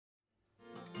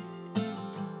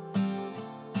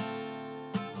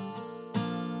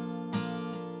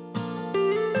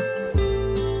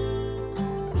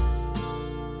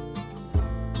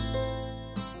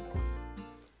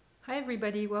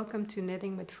everybody, welcome to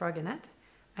Knitting with Froginette.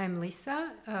 I'm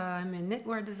Lisa. I'm a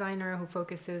knitwear designer who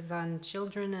focuses on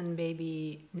children and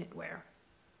baby knitwear.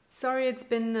 Sorry it's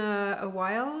been a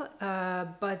while,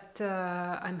 but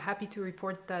I'm happy to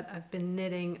report that I've been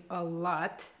knitting a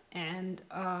lot, and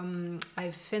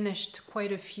I've finished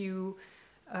quite a few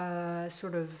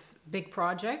sort of big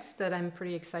projects that I'm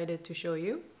pretty excited to show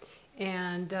you.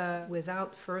 And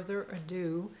without further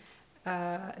ado,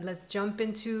 let's jump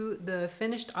into the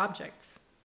finished objects.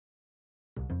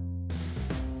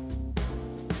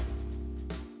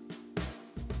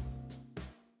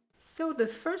 So the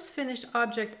first finished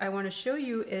object I want to show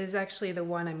you is actually the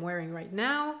one I'm wearing right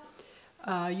now.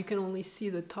 You can only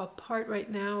see the top part right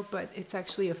now, but it's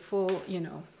actually a full,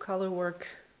 color work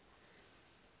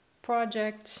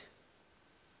project.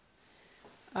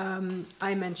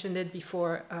 I mentioned it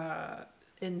before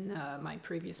in my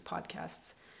previous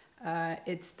podcasts.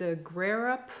 It's the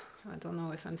Graerup, I don't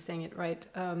know if I'm saying it right,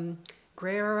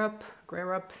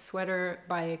 Graerup sweater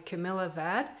by Camilla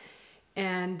Vad.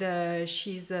 And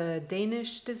she's a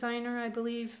Danish designer, I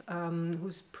believe,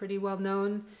 who's pretty well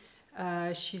known.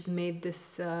 She's made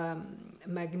this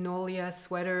magnolia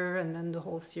sweater and then the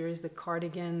whole series, the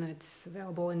cardigan. It's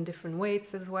available in different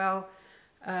weights as well.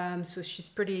 So she's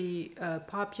pretty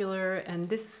popular, and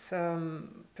this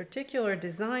particular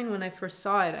design, when I first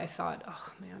saw it, I thought,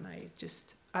 oh man, I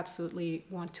just absolutely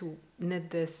want to knit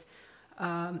this.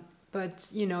 But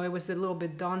it was a little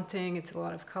bit daunting. It's a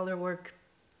lot of color work.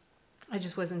 I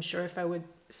just wasn't sure if I would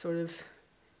sort of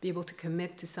be able to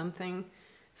commit to something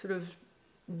sort of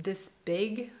this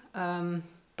big.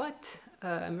 But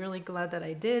I'm really glad that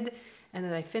I did and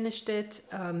that I finished it.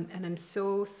 And I'm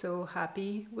so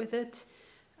happy with it.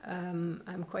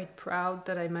 I'm quite proud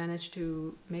that I managed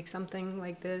to make something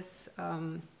like this.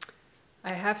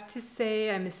 I have to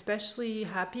say I'm especially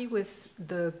happy with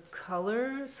the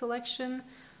color selection,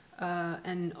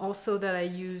 and also that I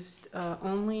used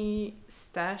only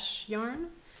stash yarn.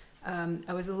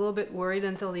 I was a little bit worried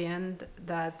until the end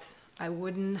that I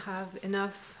wouldn't have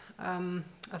enough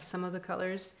of some of the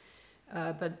colors,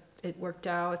 but it worked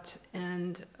out.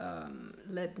 And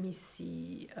let me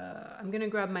see, I'm gonna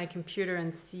grab my computer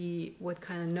and see what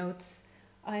kind of notes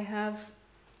I have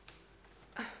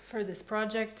for this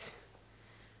project.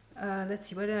 Let's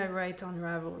see, what did I write on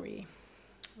Ravelry?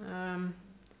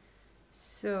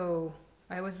 So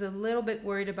I was a little bit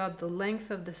worried about the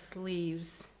length of the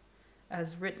sleeves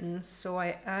as written, so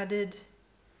I added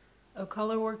a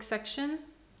color work section.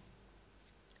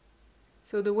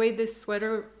 So the way this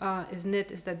sweater is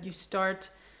knit is that you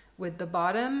start with the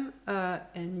bottom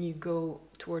and you go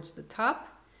towards the top.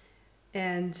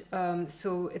 And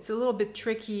so it's a little bit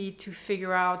tricky to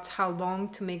figure out how long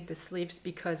to make the sleeves,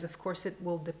 because of course it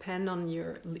will depend on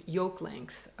your yoke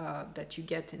length that you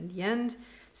get in the end.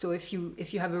 So if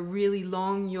you have a really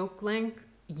long yoke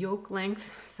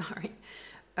length, sorry,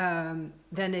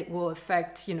 then it will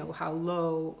affect how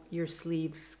low your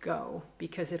sleeves go,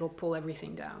 because it'll pull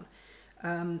everything down.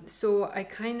 So I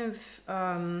kind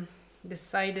of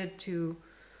decided to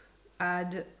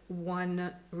add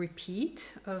one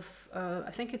repeat of, I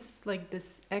think it's like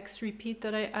this X repeat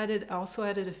that I added. I also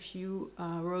added a few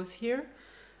rows here.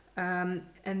 And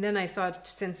then I thought,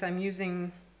 since I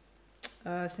used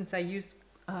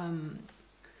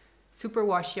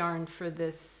superwash yarn for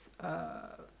this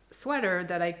sweater,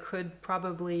 that I could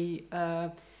probably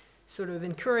sort of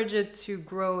encourage it to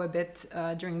grow a bit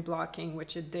during blocking,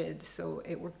 which it did. So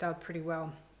it worked out pretty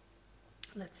well.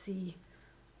 Let's see.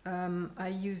 I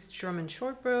used German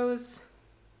short rows.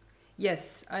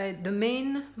 Yes, the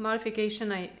main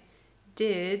modification I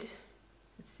did,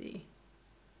 let's see.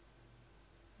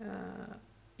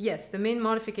 Yes, the main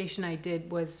modification I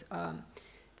did was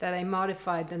that I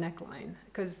modified the neckline,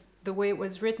 because the way it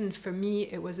was written for me,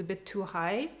 it was a bit too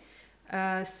high.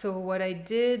 So what I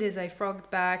did is I frogged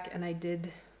back and I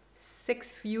did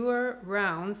 6 fewer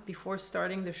rounds before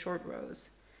starting the short rows,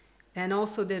 and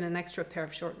also did an extra pair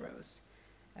of short rows.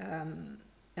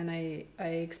 And I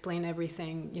explain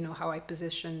everything, how I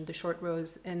position the short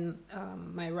rows in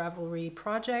my Ravelry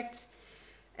project.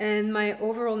 And my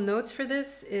overall notes for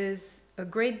this is a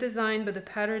great design, but the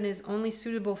pattern is only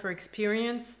suitable for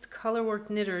experienced colorwork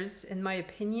knitters, in my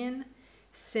opinion,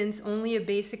 since only a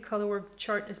basic colorwork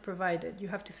chart is provided. You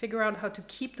have to figure out how to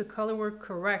keep the colorwork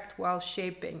correct while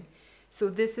shaping. So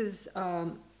this is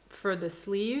for the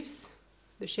sleeves,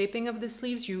 the shaping of the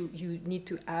sleeves. You need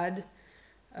to add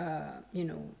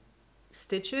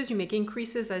stitches. You make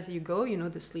increases as you go.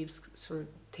 The sleeves sort of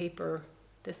taper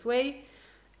this way.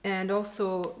 And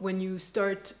also when you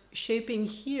start shaping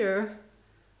here,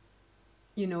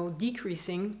 you know,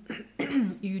 decreasing,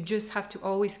 you just have to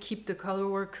always keep the color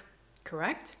work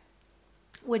correct,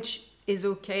 which is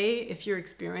okay if you're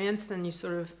experienced and you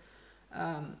sort of,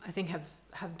 I think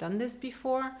have done this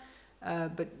before,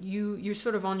 but you're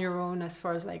sort of on your own as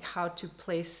far as like how to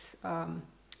place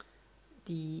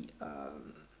the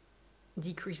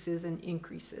decreases and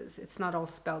increases. It's not all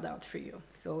spelled out for you,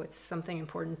 so it's something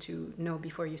important to know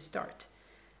before you start.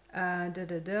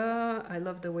 I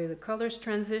love the way the colors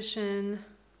transition.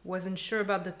 Wasn't sure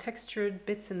about the textured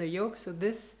bits in the yolk, so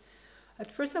this, at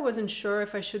first I wasn't sure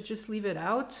if I should just leave it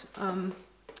out,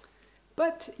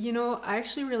 but you know, I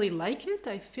actually really like it.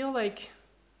 I feel like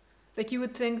you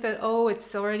would think that, oh,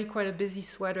 it's already quite a busy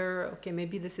sweater, okay,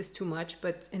 maybe this is too much,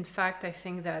 but in fact I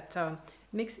think that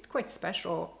makes it quite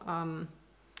special. I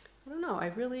don't know, I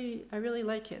really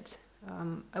like it.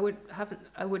 I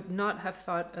would not have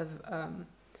thought of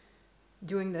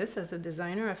doing this as a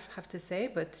designer, I have to say,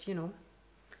 but you know,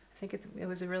 I think it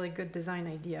was a really good design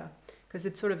idea, because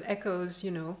it sort of echoes,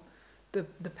 you know,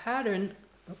 the pattern.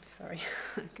 Oops, sorry,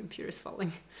 computer's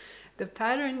falling. The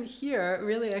pattern here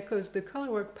really echoes the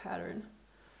colorwork pattern,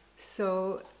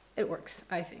 so it works,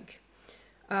 I think.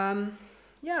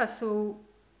 Yeah, so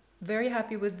very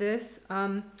happy with this.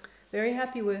 Very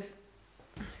happy with,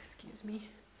 excuse me,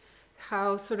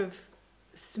 how sort of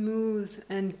smooth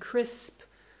and crisp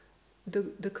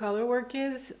the color work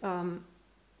is.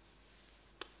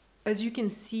 As you can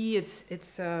see,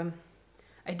 it's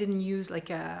I didn't use like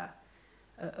a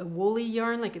woolly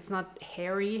yarn, like it's not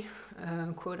hairy,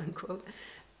 quote unquote,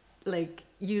 like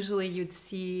usually you'd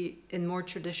see in more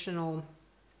traditional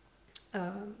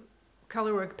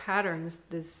colorwork patterns.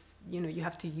 This, you know,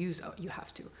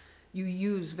 you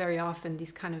use very often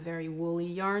these kind of very woolly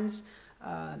yarns.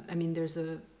 I mean, there's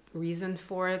a reason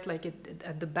for it, like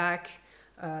at the back,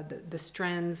 the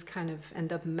strands kind of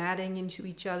end up matting into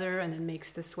each other, and it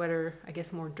makes the sweater, I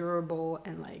guess, more durable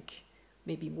and like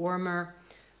maybe warmer.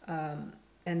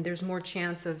 And there's more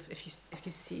chance of, if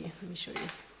you see, let me show you.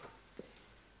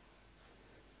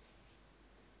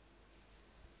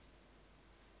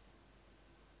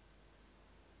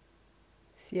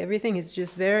 See, everything is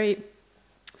just very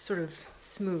sort of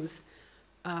smooth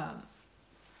on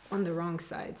the wrong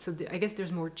side. So I guess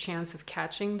there's more chance of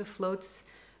catching the floats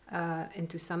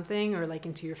into something, or like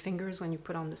into your fingers when you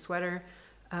put on the sweater.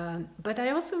 But I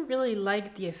also really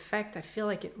like the effect. I feel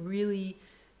like it really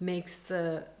makes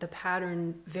the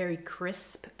pattern very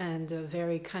crisp and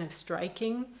very kind of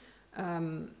striking.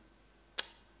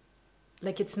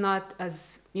 Like it's not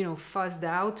as, you know, fuzzed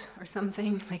out or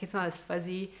something, like it's not as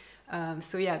fuzzy.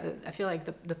 So yeah, I feel like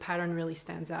the pattern really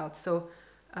stands out. So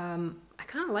I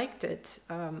kind of liked it.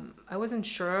 I wasn't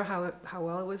sure how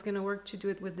well it was going to work to do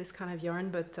it with this kind of yarn,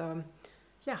 but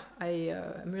yeah,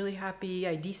 I'm really happy.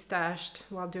 I destashed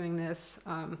while doing this.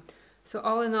 So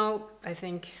all in all, I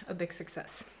think a big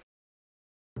success.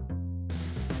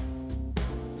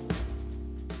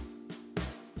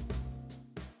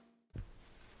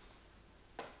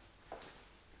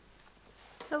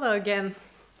 Hello again.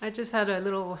 I just had a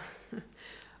little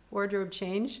wardrobe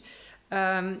change.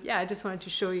 Yeah, I just wanted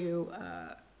to show you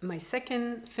my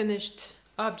second finished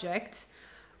object,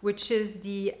 which is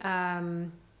the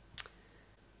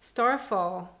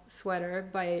Starfall sweater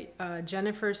by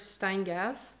Jennifer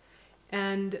Steingass.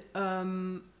 And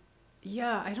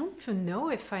yeah, I don't even know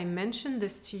if I mentioned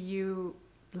this to you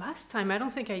last time. I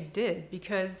don't think I did,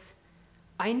 because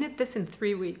I knit this in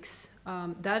 3 weeks.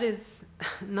 That is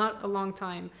not a long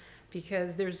time,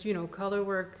 because there's, you know, color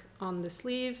work on the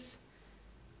sleeves,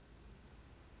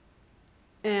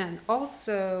 and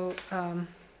also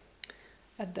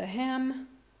at the hem,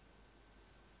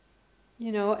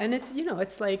 you know, and it's, you know,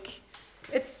 it's like,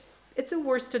 it's a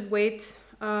worsted weight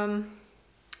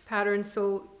pattern,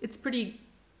 so it's pretty,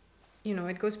 you know,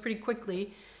 it goes pretty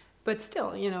quickly, but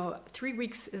still, you know, 3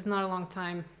 weeks is not a long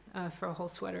time for a whole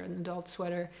sweater, an adult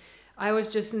sweater. I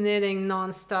was just knitting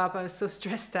nonstop. I was so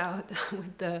stressed out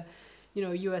with the, you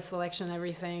know, US election and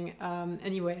everything.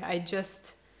 Anyway, I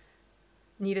just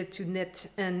needed to knit,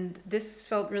 and this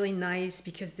felt really nice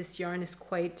because this yarn is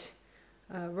quite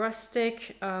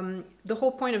rustic. The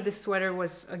whole point of this sweater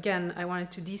was, again, I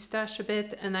wanted to destash a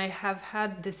bit, and I have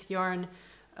had this yarn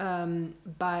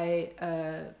by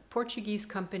a Portuguese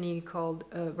company called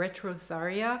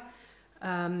Retrosaria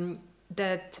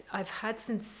that I've had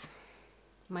since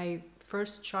my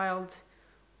first child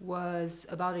was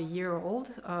about a year old.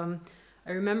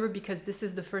 I remember because this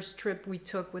is the first trip we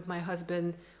took with my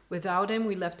husband without him.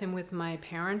 We left him with my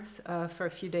parents for a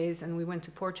few days, and we went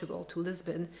to Portugal, to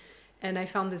Lisbon. And I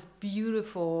found this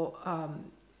beautiful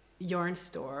yarn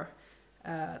store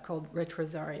called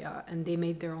Retrosaria, and they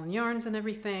made their own yarns and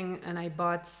everything. And I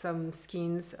bought some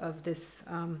skeins of this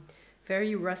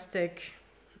very rustic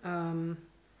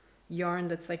yarn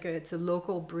that's like it's a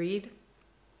local breed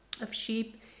of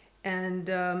sheep, and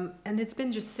it's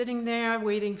been just sitting there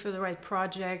waiting for the right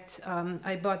project.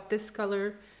 I bought this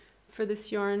color for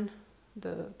this yarn,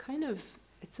 the kind of,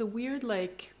 it's a weird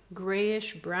like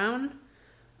grayish brown,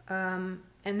 and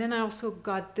then I also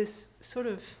got this sort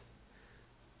of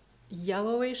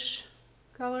yellowish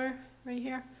color right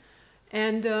here.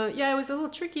 And yeah, it was a little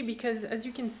tricky because, as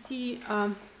you can see,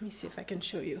 let me see if I can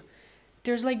show you,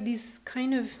 there's like these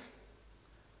kind of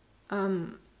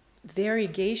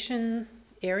variegation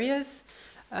areas,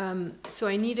 so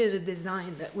I needed a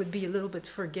design that would be a little bit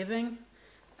forgiving,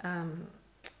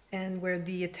 and where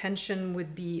the attention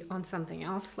would be on something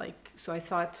else, like, so I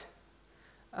thought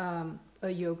a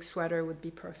yoke sweater would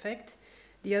be perfect.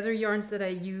 The other yarns that I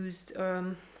used,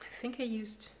 I think I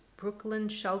used Brooklyn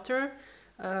Shelter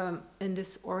in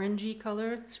this orangey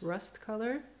color, this rust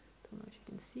color. Don't know if you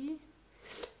can see.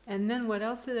 And then what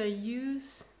else did I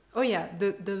use? Oh yeah,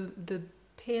 the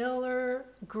paler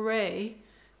gray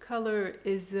color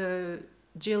is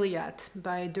Gilliatt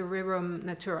by the Rerum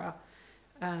Natura,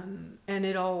 and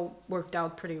it all worked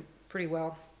out pretty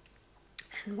well.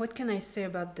 And what can I say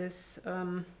about this?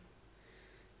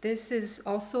 This is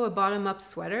also a bottom-up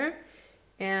sweater,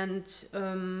 and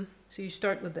so you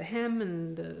start with the hem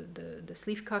and the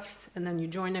sleeve cuffs, and then you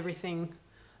join everything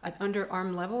at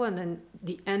underarm level, and then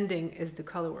the ending is the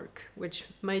color work, which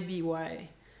might be why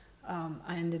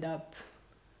I ended up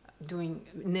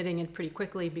knitting it pretty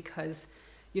quickly, because,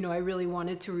 you know, I really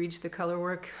wanted to reach the color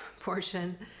work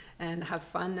portion and have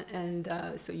fun, and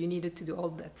so you needed to do all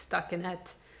that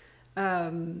stockinette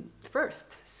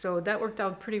first. So that worked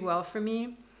out pretty well for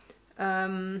me.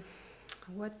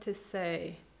 What to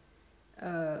say?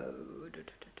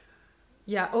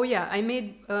 Yeah, oh yeah, I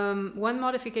made one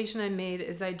modification I made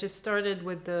is I just started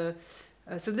with the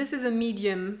so this is a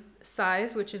medium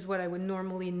size, which is what I would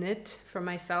normally knit for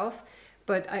myself,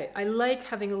 but I like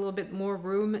having a little bit more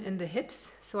room in the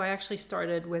hips, so I actually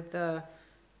started with the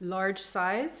large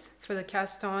size for the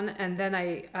cast on, and then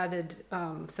I added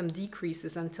some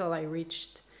decreases until I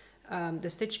reached the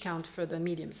stitch count for the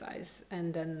medium size,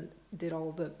 and then did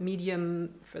all the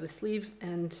medium for the sleeve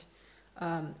and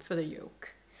for the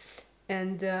yoke.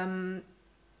 And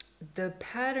the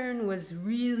pattern was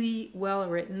really well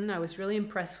written. I was really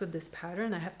impressed with this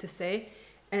pattern, I have to say.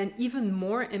 And even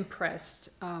more impressed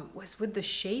was with the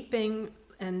shaping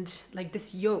and like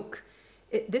this yoke.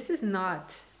 This is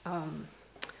not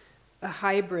a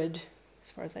hybrid,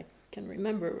 as far as I can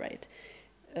remember, right?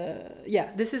 Yeah,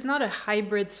 this is not a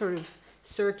hybrid sort of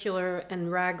circular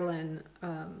and raglan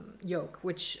yoke,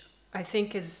 which I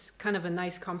think is kind of a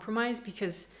nice compromise,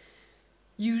 because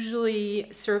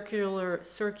usually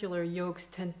circular yokes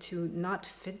tend to not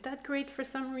fit that great for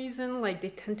some reason. Like they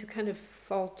tend to kind of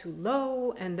fall too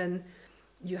low, and then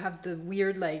you have the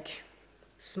weird like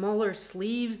smaller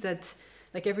sleeves that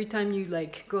like every time you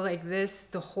like go like this,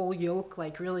 the whole yoke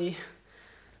like really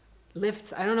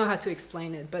lifts. I don't know how to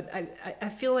explain it, but I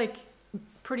feel like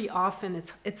pretty often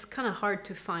it's kind of hard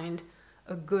to find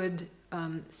a good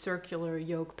circular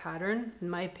yoke pattern, in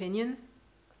my opinion.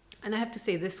 And I have to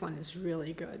say this one is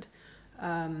really good.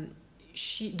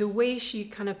 The way she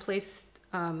kind of placed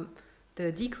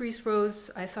the decrease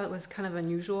rows, I thought was kind of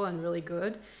unusual and really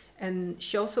good. And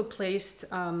she also placed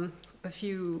a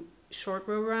few short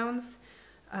row rounds,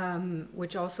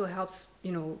 which also helps,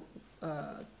 you know,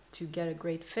 to get a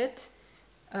great fit.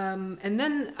 And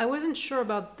then I wasn't sure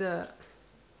about the,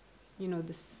 you know,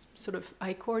 this sort of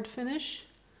I-cord finish.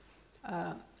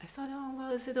 I thought, oh,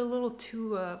 well, is it a little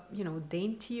too, you know,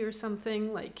 dainty or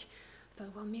something? Like, I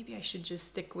thought, well, maybe I should just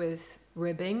stick with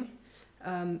ribbing.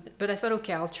 But I thought,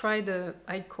 okay, I'll try the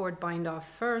I-cord bind off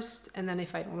first, and then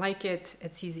if I don't like it,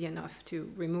 it's easy enough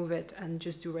to remove it and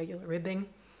just do regular ribbing.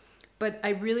 But I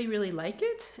really, really like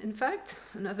it, in fact,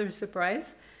 another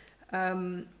surprise.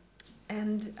 And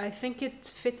I think it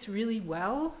fits really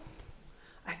well.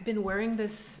 I've been wearing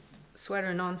this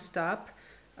sweater nonstop.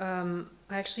 I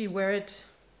actually wear it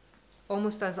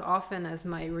almost as often as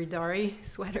my Ridari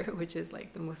sweater, which is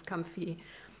like the most comfy,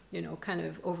 you know, kind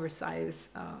of oversized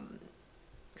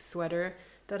sweater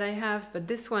that I have. But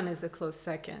this one is a close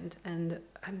second, and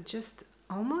I'm just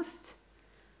almost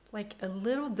like a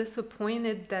little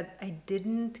disappointed that I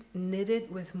didn't knit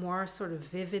it with more sort of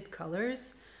vivid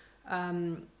colors,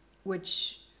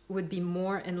 which would be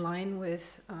more in line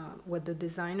with what the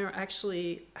designer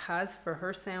actually has for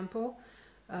her sample.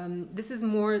 This is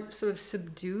more sort of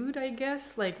subdued, I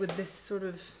guess, like with this sort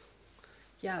of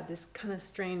yeah, this kind of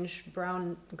strange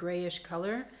brown grayish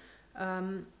color.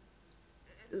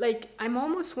 Like I'm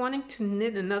almost wanting to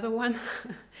knit another one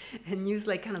and use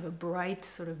like kind of a bright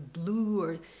sort of blue,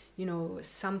 or you know,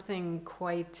 something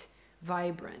quite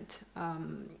vibrant.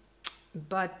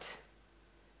 But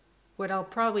what I'll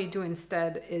probably do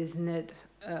instead is knit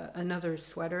another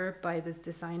sweater by this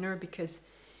designer, because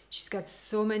she's got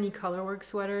so many colorwork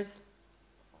sweaters.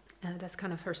 That's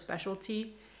kind of her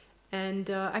specialty. And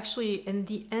actually, in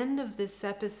the end of this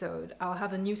episode, I'll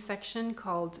have a new section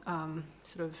called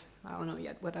sort of, I don't know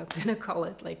yet what I'm gonna call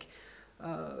it, like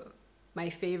my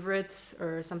favorites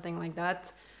or something like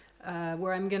that,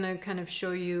 where I'm gonna kind of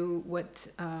show you what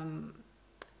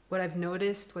I've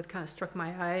noticed, what kind of struck my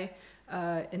eye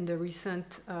in the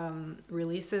recent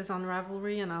releases on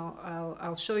Ravelry, and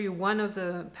I'll show you one of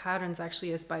the patterns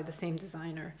actually is by the same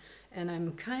designer. And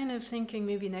I'm kind of thinking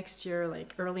maybe next year,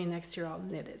 like early next year, I'll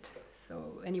knit it.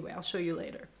 So anyway, I'll show you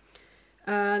later.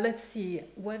 Let's see,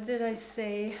 what did I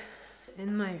say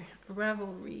in my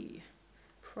Ravelry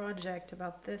project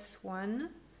about this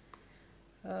one?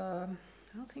 I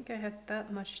don't think I had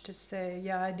that much to say.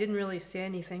 Yeah, I didn't really say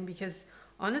anything because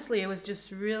honestly, it was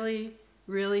just really,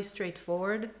 really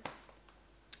straightforward.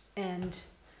 And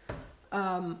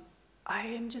I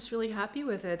am just really happy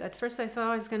with it. At first I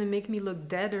thought it was gonna make me look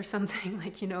dead or something,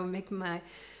 like, you know, make my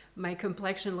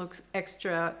complexion look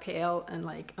extra pale and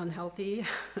like unhealthy.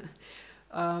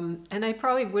 And I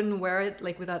probably wouldn't wear it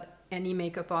like without any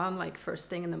makeup on, like first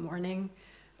thing in the morning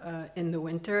in the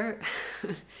winter.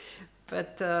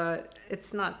 But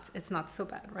it's not so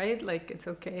bad, right? Like it's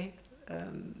okay.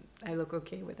 I look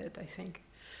okay with it, I think.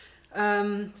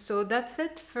 So that's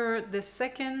it for the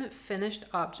second finished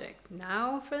object.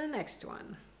 Now for the next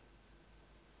one.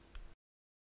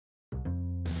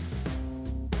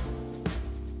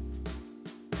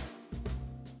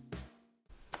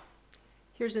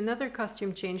 Here's another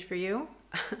costume change for you.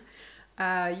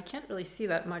 You can't really see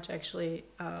that much actually,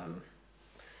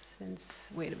 since,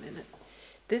 wait a minute.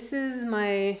 This is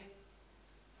my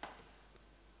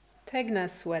Tegna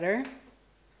sweater.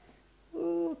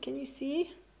 Ooh, can you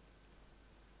see?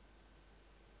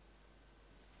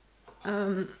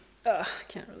 I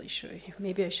can't really show you.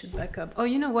 Maybe I should back up. Oh,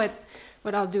 you know what?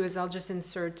 What I'll do is I'll just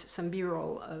insert some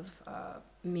B-roll of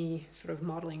me sort of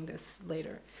modeling this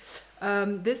later.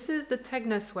 This is the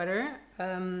Tegna sweater.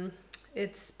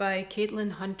 It's by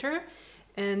Caitlin Hunter,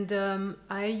 and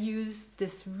I used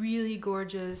this really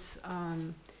gorgeous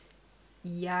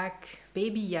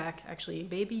baby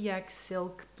yak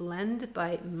silk blend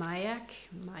by Myak.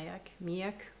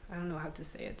 I don't know how to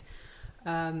say it.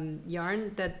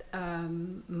 Yarn that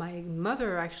my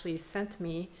mother actually sent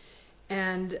me,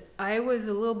 and I was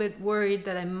a little bit worried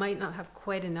that I might not have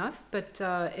quite enough, but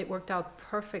it worked out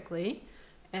perfectly,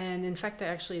 and in fact I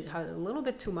actually had a little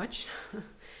bit too much.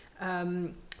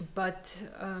 What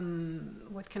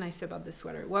can I say about this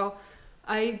sweater? Well,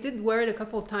 I did wear it a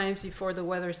couple times before the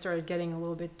weather started getting a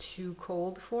little bit too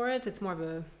cold for it. It's more of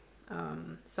a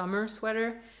summer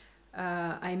sweater.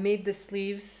 I made the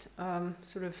sleeves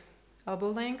sort of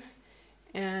elbow length,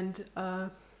 and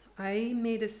I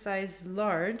made a size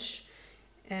large,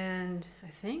 and I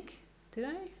think, did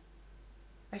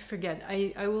I forget.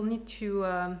 I will need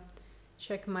to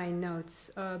check my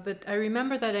notes, but I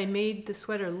remember that I made the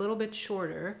sweater a little bit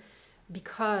shorter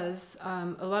because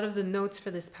a lot of the notes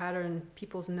for this pattern,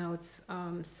 people's notes,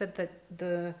 said that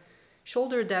the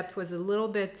shoulder depth was a little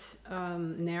bit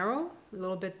narrow, a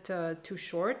little bit too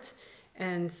short,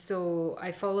 and so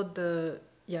I followed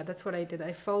that's what I did.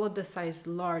 I followed the size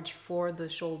large for the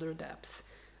shoulder depth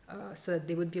so that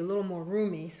they would be a little more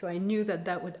roomy. So I knew that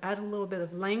that would add a little bit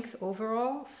of length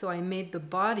overall. So I made the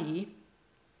body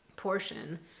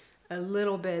portion a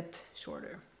little bit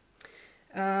shorter.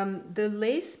 The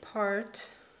lace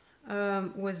part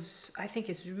I think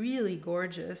is really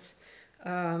gorgeous.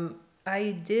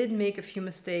 I did make a few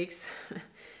mistakes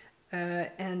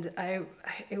and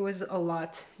it was a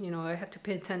lot. You know, I had to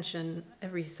pay attention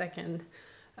every second.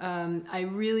 I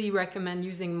really recommend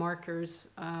using markers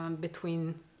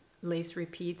between lace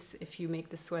repeats if you make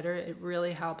the sweater. It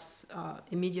really helps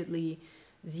immediately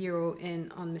zero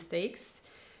in on mistakes.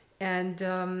 And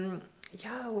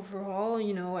yeah, overall,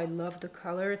 you know, I love the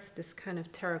color. It's this kind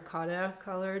of terracotta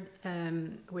colored,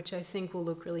 which I think will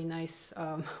look really nice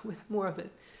with more of a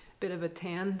bit of a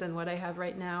tan than what I have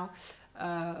right now.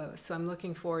 So I'm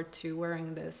looking forward to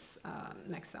wearing this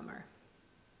next summer.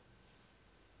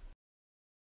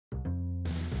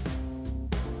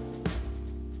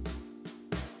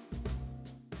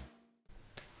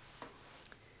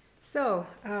 So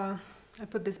I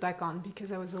put this back on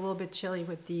because I was a little bit chilly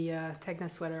with the Tegna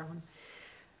sweater on.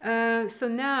 So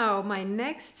now my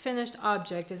next finished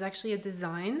object is actually a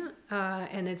design,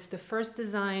 and it's the first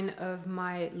design of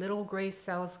my Little Grey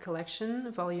Cells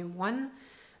collection, volume 1.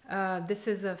 This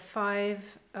is a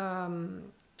 5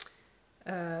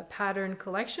 pattern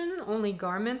collection, only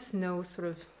garments, no sort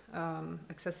of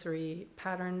accessory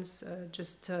patterns,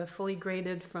 just fully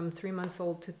graded from 3 months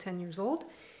old to 10 years old.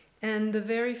 And the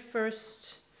very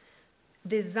first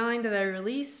design that I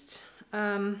released,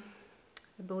 I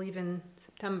believe in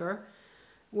September,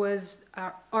 was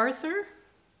Arthur,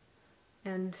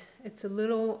 and it's a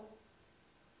little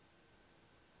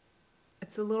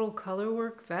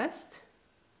colorwork vest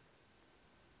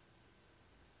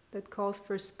that calls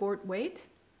for sport weight,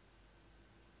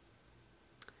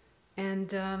 and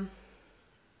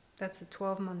that's a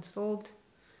 12 months old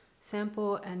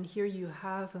sample. And here you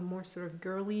have a more sort of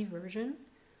girly version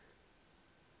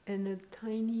and a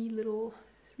tiny little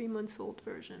 3 months old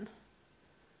version.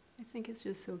 I think it's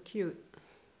just so cute.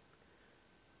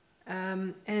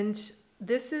 And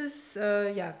this is,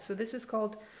 so this is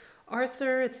called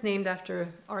Arthur. It's named after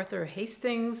Arthur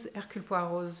Hastings, Hercule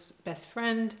Poirot's best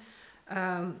friend,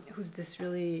 who's this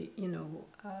really,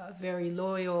 very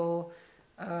loyal,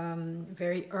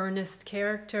 very earnest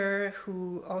character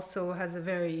who also has a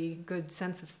very good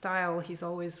sense of style. He's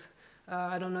always,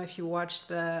 I don't know if you watched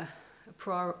the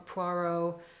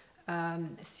Poirot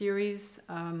series,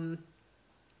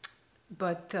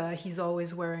 but he's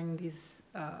always wearing these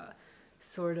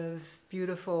sort of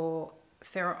beautiful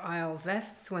Fair Isle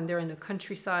vests when they're in the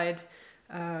countryside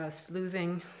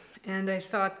sleuthing. And I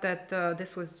thought that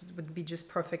this would be just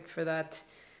perfect for that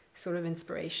sort of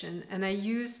inspiration. And I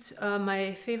used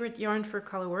my favorite yarn for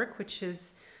color work, which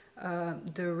is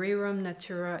the Rerum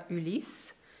Natura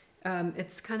Ulysse.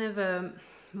 It's kind of a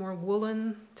more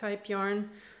woolen type yarn.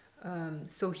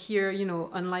 So here,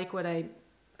 unlike what I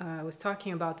was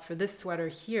talking about for this sweater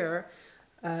here,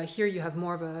 here you have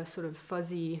more of a sort of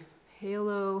fuzzy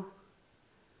halo,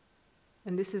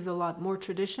 and this is a lot more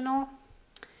traditional.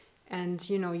 And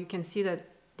you can see that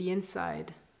the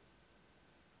inside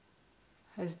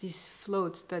has these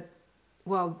floats that,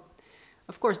 well,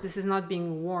 of course this is not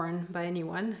being worn by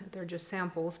anyone, they're just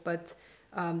samples, but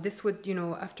this would,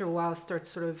 after a while start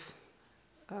sort of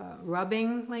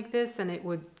rubbing like this, and it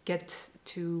would get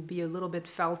to be a little bit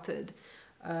felted,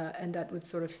 and that would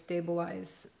sort of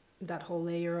stabilize that whole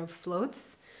layer of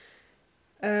floats.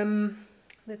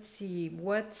 Let's see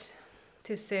what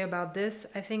to say about this.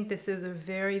 I think this is a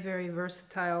very, very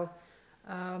versatile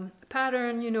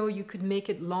pattern. You could make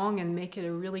it long and make it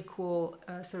a really cool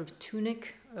sort of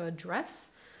tunic dress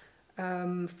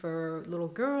for little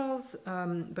girls,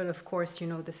 but of course,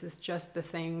 this is just the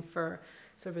thing for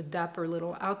sort of a dapper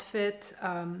little outfit,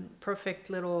 perfect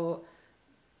little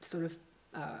sort of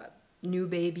new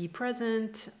baby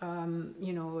present, a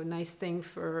nice thing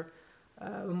for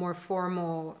a more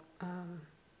formal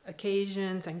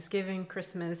occasion, Thanksgiving,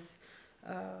 Christmas,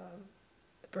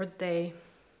 birthday.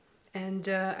 And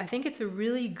I think it's a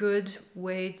really good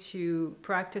way to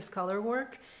practice color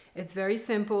work. It's very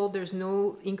simple. There's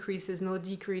no increases, no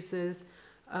decreases.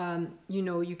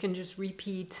 You can just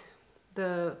repeat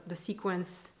the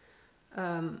sequence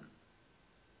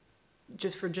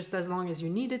just as long as you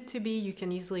need it to be. You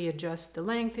can easily adjust the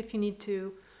length if you need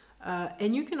to.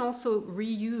 And you can also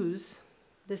reuse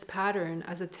this pattern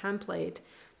as a template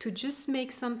to just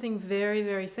make something very,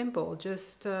 very simple.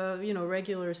 Just,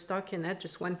 regular stockinette,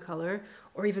 just one color,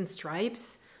 or even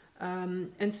stripes.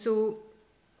 And so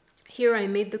here I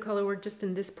made the color work just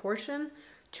in this portion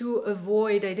to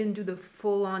avoid, I didn't do the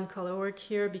full-on color work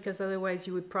here, because otherwise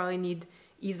you would probably need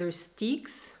either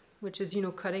steeks, which is,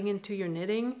 cutting into your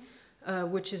knitting,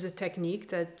 which is a technique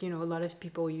that, a lot of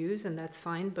people use, and that's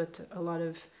fine, but a lot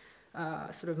of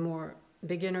sort of more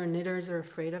beginner knitters are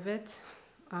afraid of it.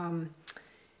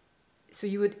 So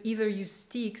you would either use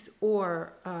steeks,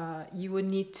 or you would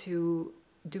need to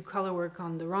do color work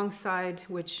on the wrong side,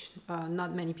 which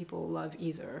not many people love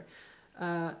either.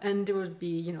 And there would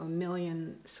be, a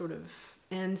million sort of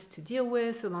ends to deal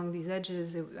with along these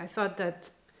edges. I thought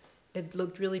that it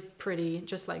looked really pretty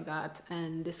just like that.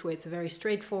 And this way it's a very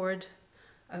straightforward,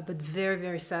 but very,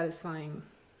 very satisfying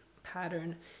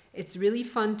pattern. It's really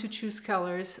fun to choose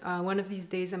colors. One of these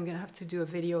days I'm going to have to do a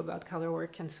video about color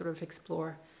work and sort of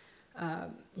explore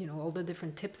all the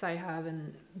different tips I have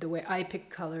and the way I pick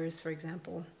colors, for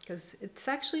example, because it's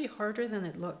actually harder than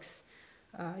it looks.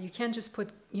 You can't just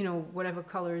put, whatever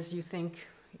colors you think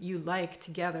you like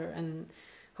together and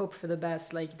hope for the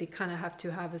best. Like, they kind of have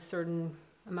to have a certain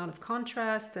amount of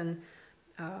contrast, and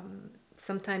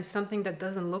sometimes something that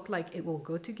doesn't look like it will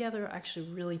go together actually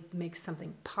really makes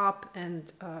something pop.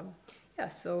 And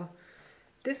so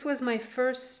this was my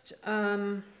first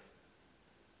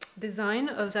design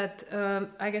of that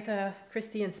Agatha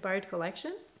Christie inspired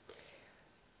collection.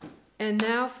 And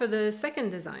now for the second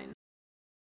design.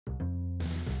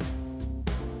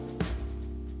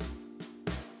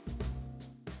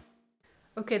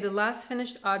 Okay, the last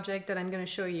finished object that I'm going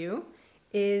to show you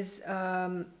is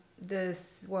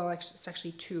this, well, it's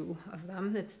actually two of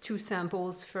them. It's two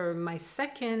samples for my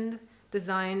second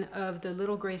design of the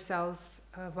Little Grey Cells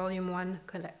Volume 1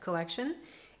 collection.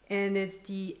 And it's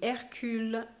the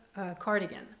Hercule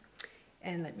cardigan.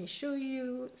 And let me show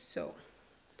you. So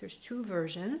there's two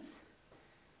versions.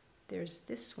 There's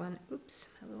this one. Oops,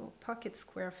 a little pocket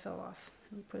square fell off.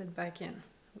 Let me put it back in.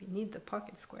 We need the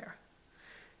pocket square.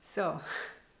 So,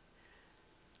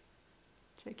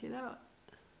 check it out.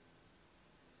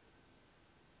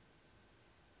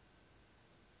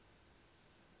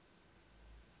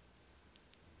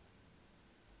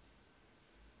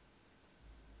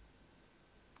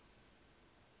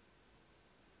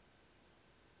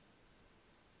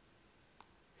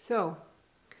 So,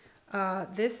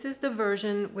 this is the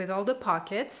version with all the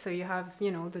pockets. So you have,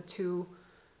 you know, the two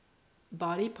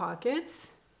body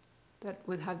pockets that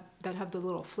have the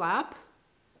little flap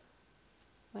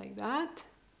like that,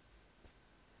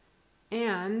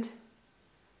 and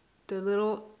the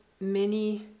little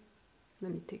mini,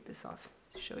 let me take this off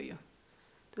to show you,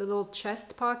 the little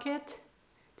chest pocket.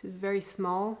 It's very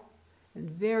small and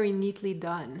very neatly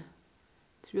done.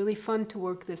 It's really fun to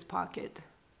work this pocket,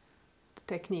 the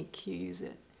technique you use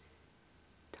it.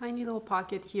 Tiny little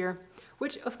pocket here,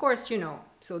 which of course, you know,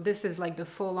 so this is like the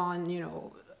full-on, you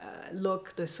know,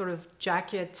 look, the sort of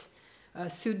jacket,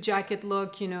 suit jacket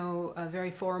look, you know, a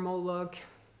very formal look.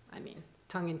 I mean,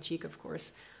 tongue-in-cheek, of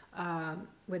course,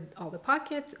 with all the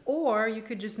pockets. Or you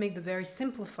could just make the very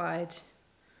simplified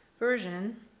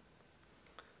version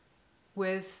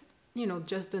with, you know,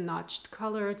 just the notched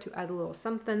color to add a little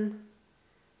something,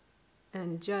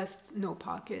 and just no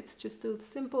pockets, just a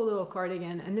simple little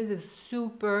cardigan. And this is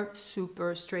super,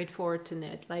 super straightforward to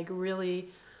knit, like really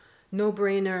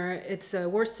no-brainer. It's a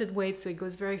worsted weight, so it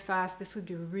goes very fast. This would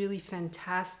be a really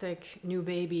fantastic new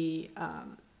baby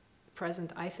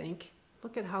present, I think.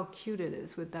 Look at how cute it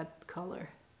is with that color.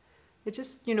 It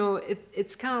just, you know,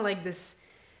 it's kind of like this,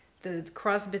 the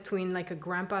cross between like a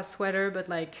grandpa sweater, but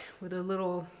like with a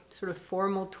little sort of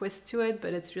formal twist to it,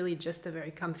 but it's really just a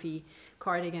very comfy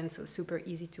cardigan, so super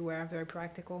easy to wear, very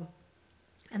practical.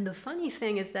 And the funny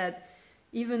thing is that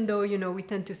even though, you know, we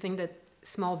tend to think that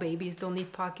small babies don't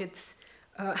need pockets,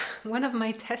 one of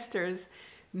my testers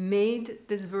made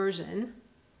this version,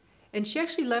 and she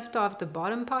actually left off the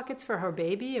bottom pockets for her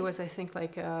baby. It was, I think,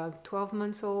 like a 12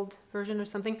 months old version or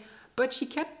something, but she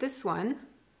kept this one,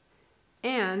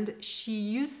 and she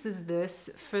uses this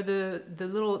for the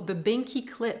binky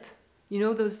clip. You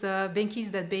know those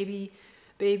binkies that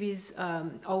babies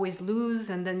always lose,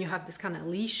 and then you have this kind of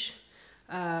leash,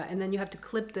 and then you have to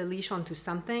clip the leash onto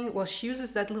something. Well, she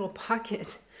uses that little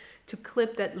pocket to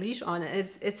clip that leash on.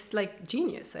 It's like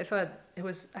genius. I thought it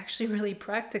was actually really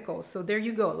practical. So there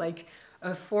you go, like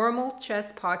a formal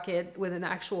chest pocket with an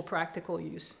actual practical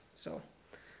use. So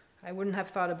I wouldn't have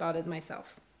thought about it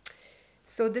myself.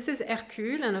 So this is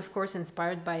Hercule, and of course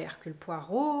inspired by Hercule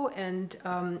Poirot, and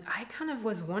I kind of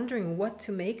was wondering what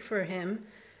to make for him.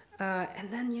 And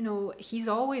then, you know, he's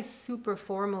always super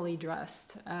formally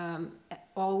dressed,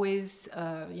 always,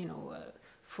 you know,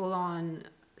 full-on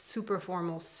super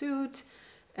formal suit.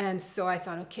 And so I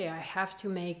thought, okay, I have to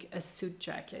make a suit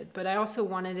jacket, but I also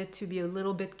wanted it to be a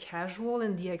little bit casual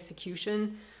in the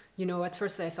execution. You know, at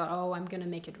first I thought, oh, I'm going to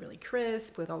make it really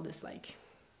crisp with all this like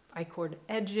I-cord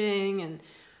edging, and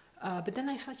but then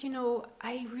I thought, you know,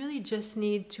 I really just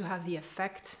need to have the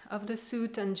effect of the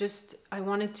suit, and just I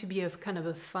want it to be a kind of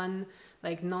a fun,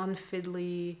 like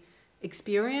non-fiddly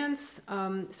experience.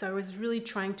 So I was really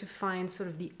trying to find sort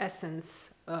of the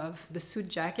essence of the suit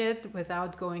jacket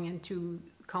without going into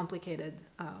complicated,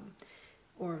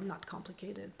 or not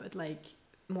complicated, but like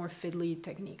more fiddly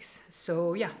techniques.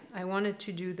 So yeah, I wanted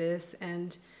to do this,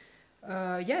 and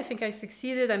yeah, I think I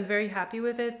succeeded. I'm very happy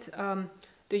with it.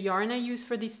 The yarn I use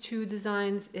for these two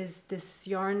designs is this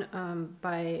yarn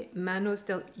by Manos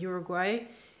del Uruguay,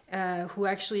 who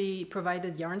actually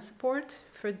provided yarn support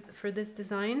for this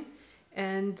design.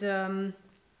 And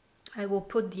I will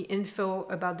put the info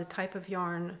about the type of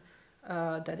yarn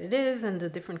that it is and the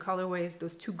different colorways,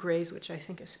 those two grays, which I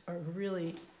think are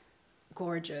really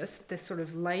gorgeous. This sort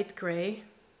of light gray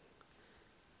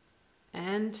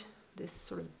and this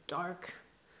sort of dark,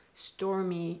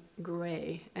 stormy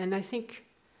gray. And I think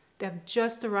they have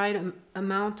just the right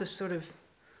amount of sort of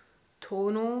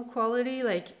tonal quality.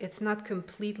 Like, it's not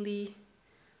completely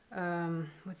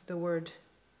what's the word?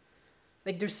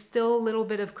 Like there's still a little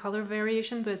bit of color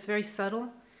variation, but it's very subtle.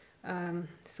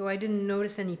 So I didn't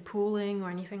notice any pooling or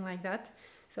anything like that.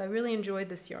 So I really enjoyed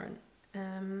this yarn.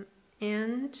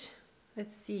 And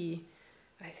let's see,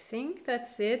 I think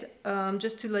that's it.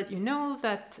 Just to let you know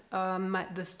that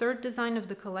the third design of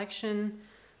the collection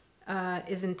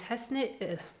is in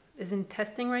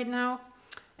testing right now,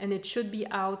 and it should be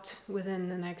out within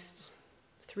the next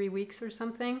 3 weeks or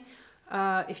something.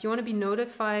 If you want to be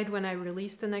notified when I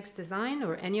release the next design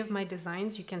or any of my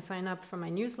designs, you can sign up for my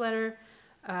newsletter.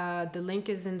 The link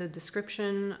is in the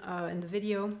description in the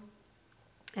video.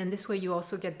 And this way you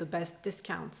also get the best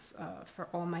discounts for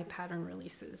all my pattern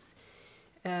releases.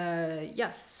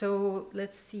 Yes, so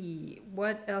let's see.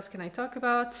 What else can I talk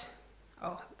about?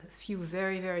 Oh, a few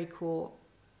very, very cool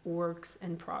works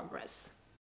in progress.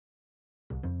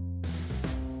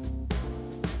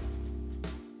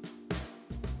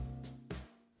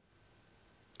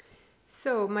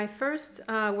 So my first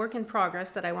work in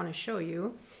progress that I want to show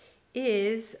you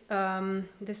is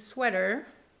this sweater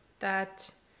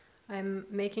that I'm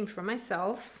making for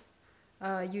myself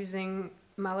using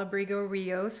Malabrigo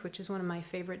Rios, which is one of my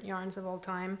favorite yarns of all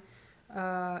time,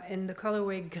 in the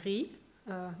colorway Gris,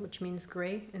 which means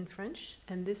gray in French.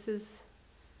 And this is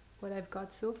what I've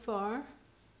got so far.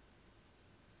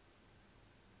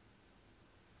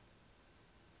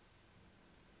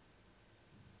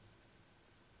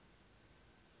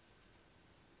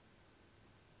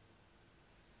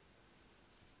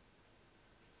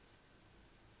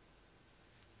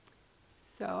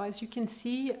 So as you can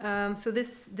see, so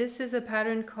this is a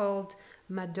pattern called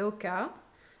Madoka,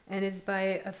 and it's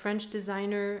by a French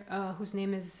designer whose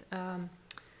name is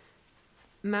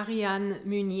Marianne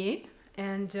Munier.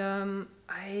 And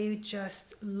I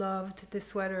just loved this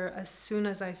sweater as soon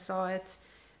as I saw it.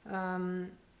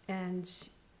 And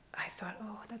I thought,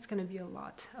 oh, that's going to be a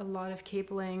lot of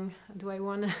cabling. Do I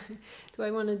want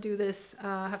to do this?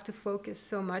 I have to focus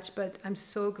so much, but I'm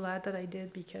so glad that I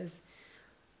did, because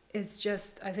it's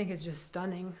just, I think it's just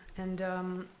stunning. And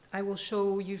I will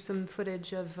show you some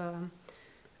footage of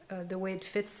the way it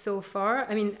fits so far.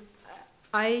 I mean,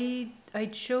 I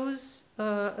chose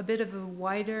a bit of a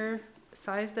wider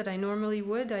size that I normally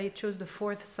would. I chose the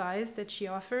 4th size that she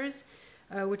offers,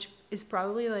 which is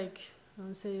probably like, I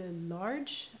want to say a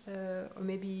large, or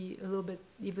maybe a little bit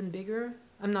even bigger.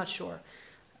 I'm not sure.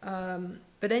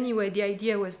 But anyway, the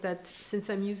idea was that since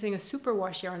I'm using a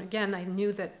superwash yarn, again, I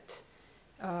knew that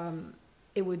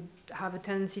it would have a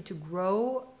tendency to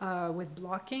grow with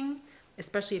blocking,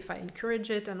 especially if I encourage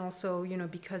it. And also, you know,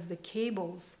 because the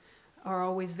cables are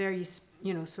always very,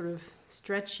 you know, sort of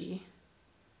stretchy,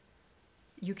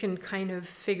 you can kind of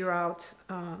figure out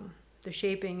the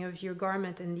shaping of your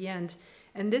garment in the end.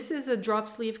 And this is a drop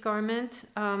sleeve garment.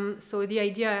 So the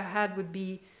idea I had would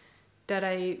be that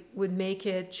I would make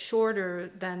it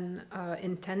shorter than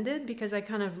intended, because I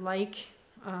kind of like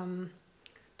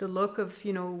the look of,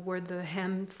 you know, where the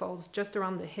hem falls just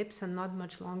around the hips and not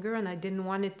much longer. And I didn't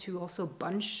want it to also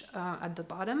bunch at the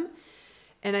bottom.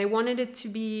 And I wanted it to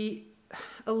be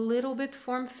a little bit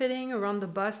form-fitting around the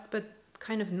bust, but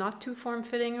kind of not too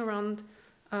form-fitting around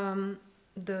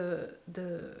the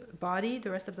body, the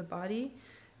rest of the body.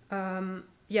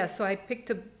 Yeah, so I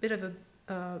picked a bit of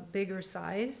a bigger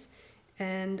size.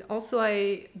 And also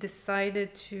I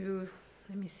decided to,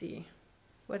 let me see,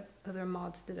 what other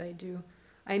mods did I do?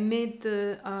 I made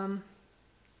the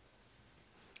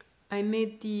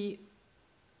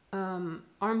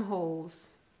armholes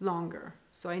longer,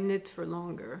 so I knit for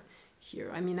longer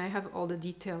here. I mean, I have all the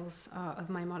details of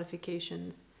my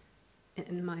modifications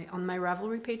on my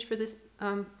Ravelry page for this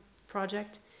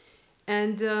project,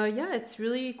 and yeah, it's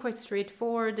really quite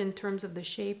straightforward in terms of the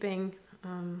shaping.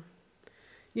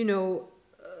 You know,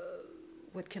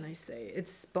 what can I say?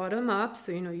 It's bottom up,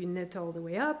 so you know, you knit all the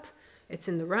way up. It's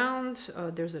in the round,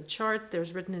 there's a chart,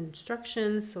 there's written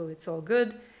instructions, so it's all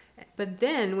good. But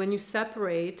then when you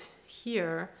separate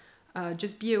here,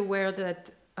 just be aware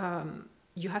that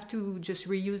you have to just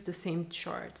reuse the same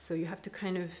chart. So you have to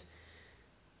kind of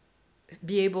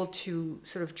be able to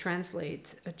sort of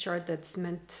translate a chart that's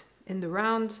meant in the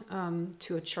round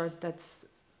to a chart that's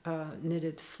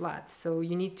knitted flat. So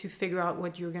you need to figure out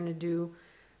what you're going to do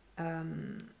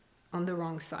on the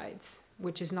wrong sides,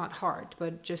 which is not hard,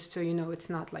 but just so you know, it's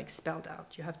not like spelled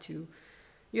out. You have to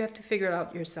figure it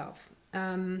out yourself.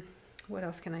 What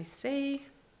else can I say?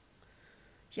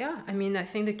 Yeah, I mean, I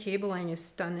think the cabling is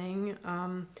stunning.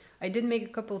 I did make a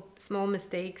couple small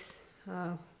mistakes,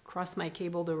 cross my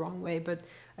cable the wrong way, but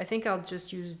I think I'll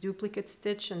just use duplicate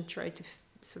stitch and try to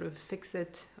sort of fix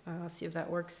it, see if that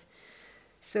works.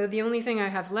 So the only thing I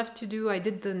have left to do, I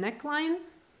did the neckline,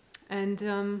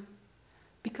 and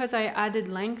because I added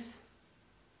length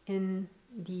in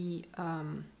the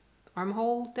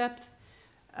armhole depth,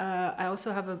 I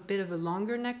also have a bit of a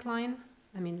longer neckline.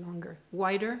 I mean longer,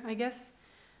 wider, I guess,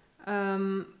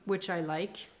 which I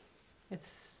like.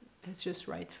 It's just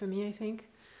right for me, I think.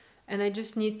 And I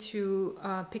just need to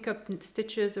pick up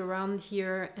stitches around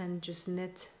here and just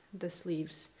knit the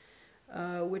sleeves,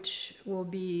 which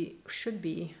should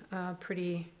be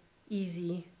pretty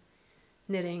easy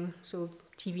knitting, so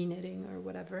TV knitting or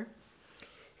whatever.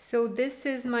 So this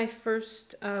is my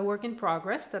first work in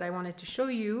progress that I wanted to show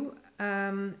you,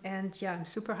 and yeah, I'm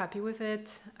super happy with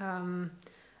it.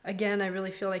 Again, I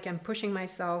really feel like I'm pushing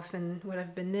myself in what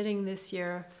I've been knitting this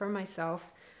year for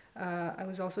myself. I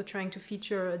was also trying to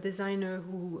feature a designer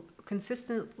who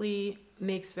consistently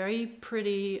makes very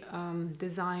pretty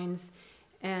designs,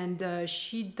 and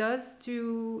she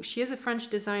is a French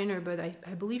designer, but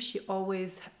I believe she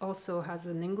always also has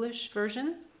an English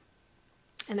version,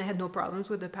 and I had no problems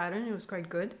with the pattern. It was quite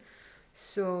good.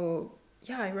 So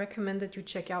yeah, I recommend that you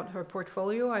check out her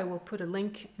portfolio. I will put a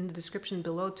link in the description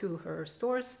below to her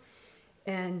stores,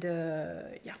 and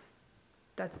yeah,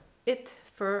 that's it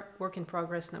for work in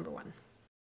progress number 1.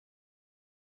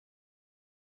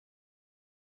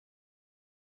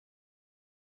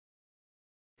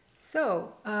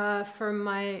 So for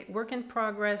my work in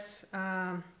progress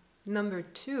number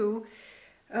 2,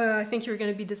 I think you're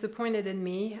going to be disappointed in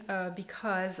me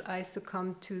because I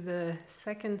succumbed to the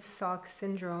second sock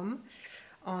syndrome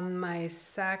on my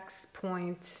Sax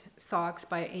Point socks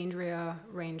by Andrea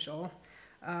Rangel.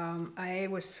 I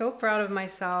was so proud of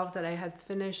myself that I had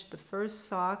finished the first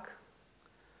sock.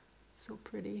 So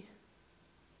pretty.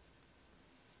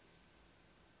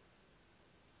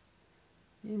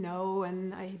 You know,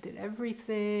 and I did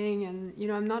everything, and you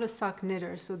know, I'm not a sock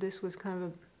knitter, so this was kind of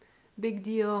a big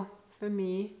deal for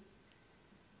me.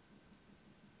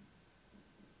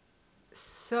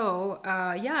 So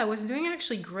yeah, I was doing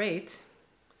actually great,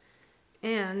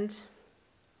 and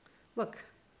look,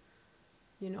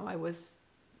 you know, I was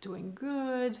doing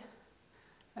good.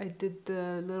 I did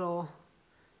the little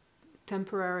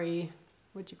temporary,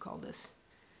 what do you call this,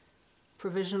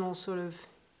 provisional sort of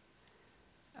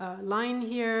line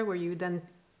here where you then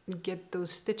get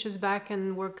those stitches back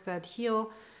and work that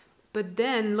heel. But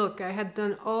then look, I had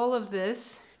done all of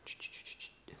this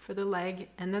for the leg,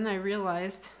 and then I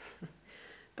realized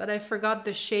that I forgot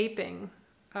the shaping.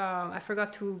 I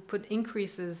forgot to put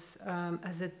increases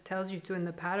as it tells you to in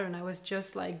the pattern. I was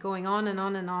just like going on and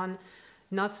on and on,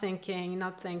 not thinking,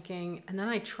 and then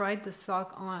I tried the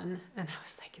sock on and I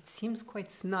was like, it seems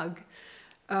quite snug.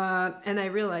 And I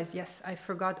realized, yes, I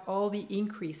forgot all the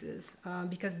increases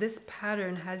because this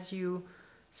pattern has you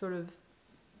sort of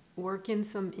work in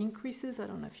some increases. I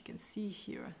don't know if you can see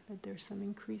here that there's some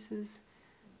increases,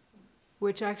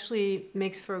 which actually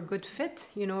makes for a good fit,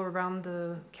 you know, around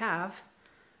the calf.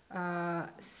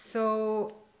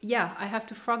 So yeah, I have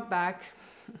to frog back.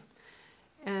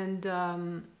 And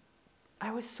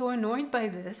I was so annoyed by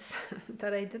this,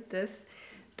 that I did this,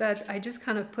 that I just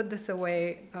kind of put this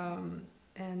away.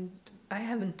 And I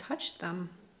haven't touched them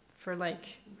for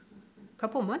like a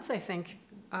couple months, I think.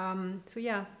 So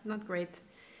yeah, not great.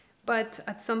 But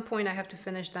at some point I have to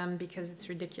finish them because it's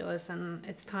ridiculous and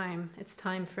it's time. It's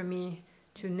time for me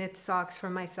to knit socks for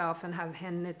myself and have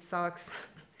hand knit socks.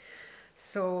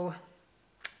 So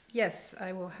yes,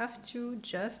 I will have to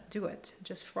just do it.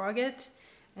 Just frog it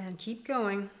and keep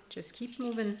going. Just keep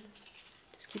moving.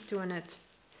 Just keep doing it.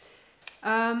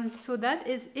 So that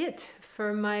is it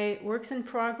for my works in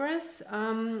progress.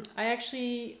 I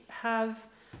actually have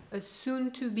a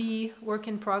soon-to-be work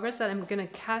in progress that I'm going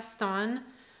to cast on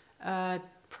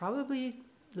probably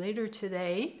later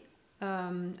today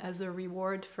as a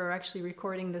reward for actually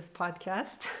recording this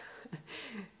podcast.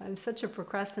 I'm such a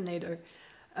procrastinator.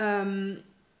 And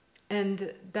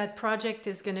that project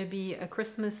is going to be a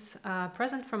Christmas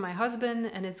present from my husband,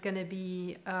 and it's going to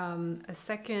be a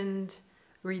second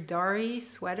Ridari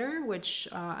sweater, which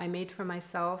I made for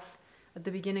myself at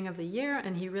the beginning of the year,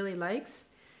 and he really likes.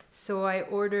 So I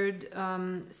ordered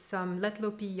some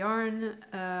Letlopi yarn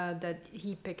that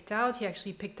he picked out. He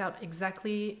actually picked out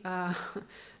exactly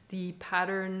the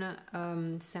pattern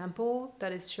sample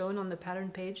that is shown on the pattern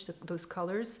page, those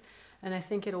colors. And I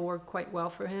think it'll work quite well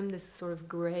for him, this sort of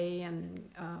gray and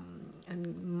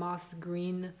moss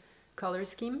green color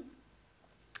scheme.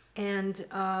 And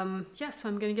yeah, so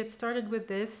I'm going to get started with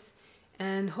this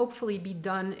and hopefully be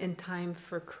done in time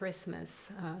for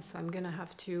Christmas. So I'm going to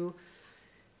have to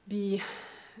be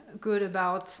good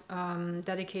about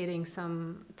dedicating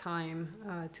some time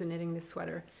to knitting this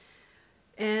sweater.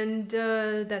 And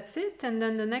that's it. And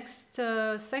then the next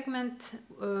segment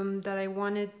that I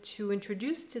wanted to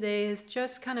introduce today is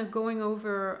just kind of going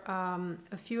over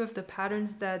a few of the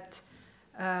patterns that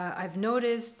I've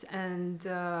noticed and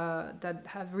that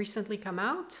have recently come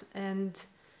out. And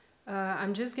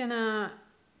I'm just gonna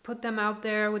put them out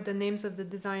there with the names of the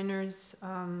designers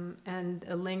and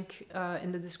a link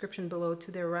in the description below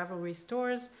to their Ravelry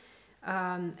stores.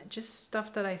 Just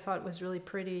stuff that I thought was really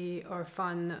pretty or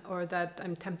fun or that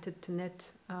I'm tempted to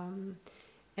knit.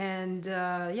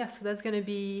 Yeah, so that's going to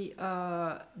be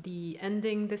the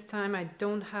ending this time. I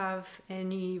don't have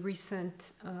any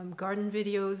recent garden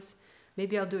videos.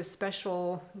 Maybe I'll do a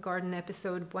special garden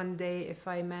episode one day if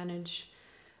I manage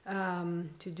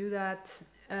to do that.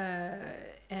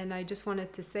 And I just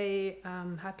wanted to say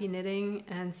happy knitting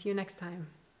and see you next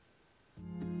time.